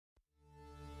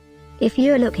If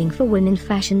you're looking for women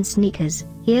fashion sneakers,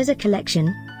 here's a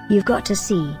collection you've got to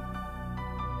see.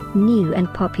 New and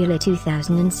popular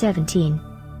 2017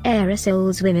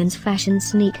 Aerosoles women's fashion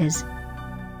sneakers.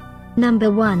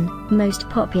 Number 1, most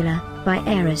popular, by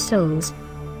Aerosoles.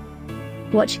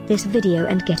 Watch this video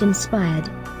and get inspired.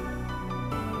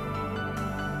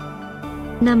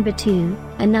 Number 2,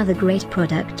 another great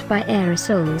product by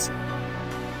Aerosoles.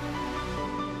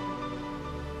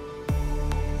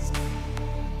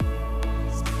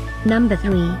 Number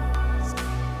 3.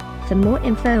 For more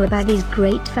info about these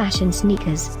great fashion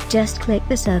sneakers, just click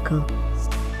the circle.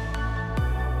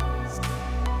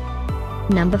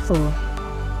 Number 4.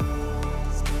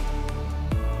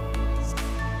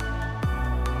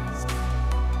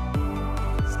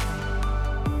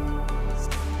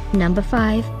 Number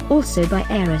 5, also by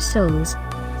Aerosoles.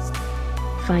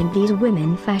 Find these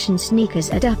women fashion sneakers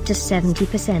at up to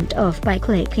 70% off by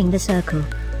clicking the circle.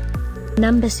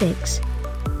 Number 6.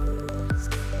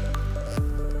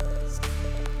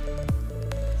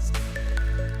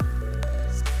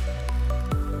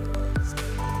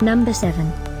 Number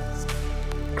 7.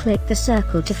 Click the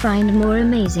circle to find more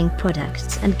amazing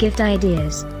products and gift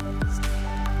ideas.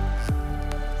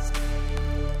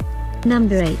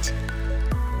 Number 8.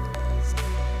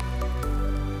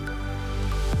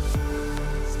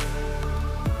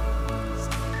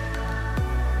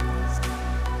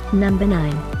 Number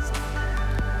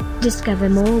 9. Discover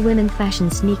more women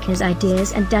fashion sneakers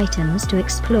ideas and items to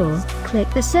explore, click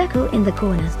the circle in the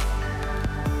corner.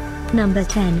 Number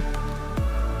 10.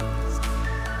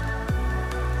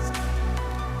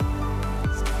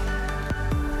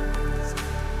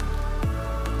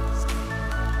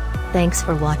 Thanks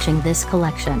for watching this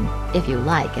collection. If you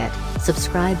like it,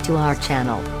 subscribe to our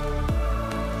channel.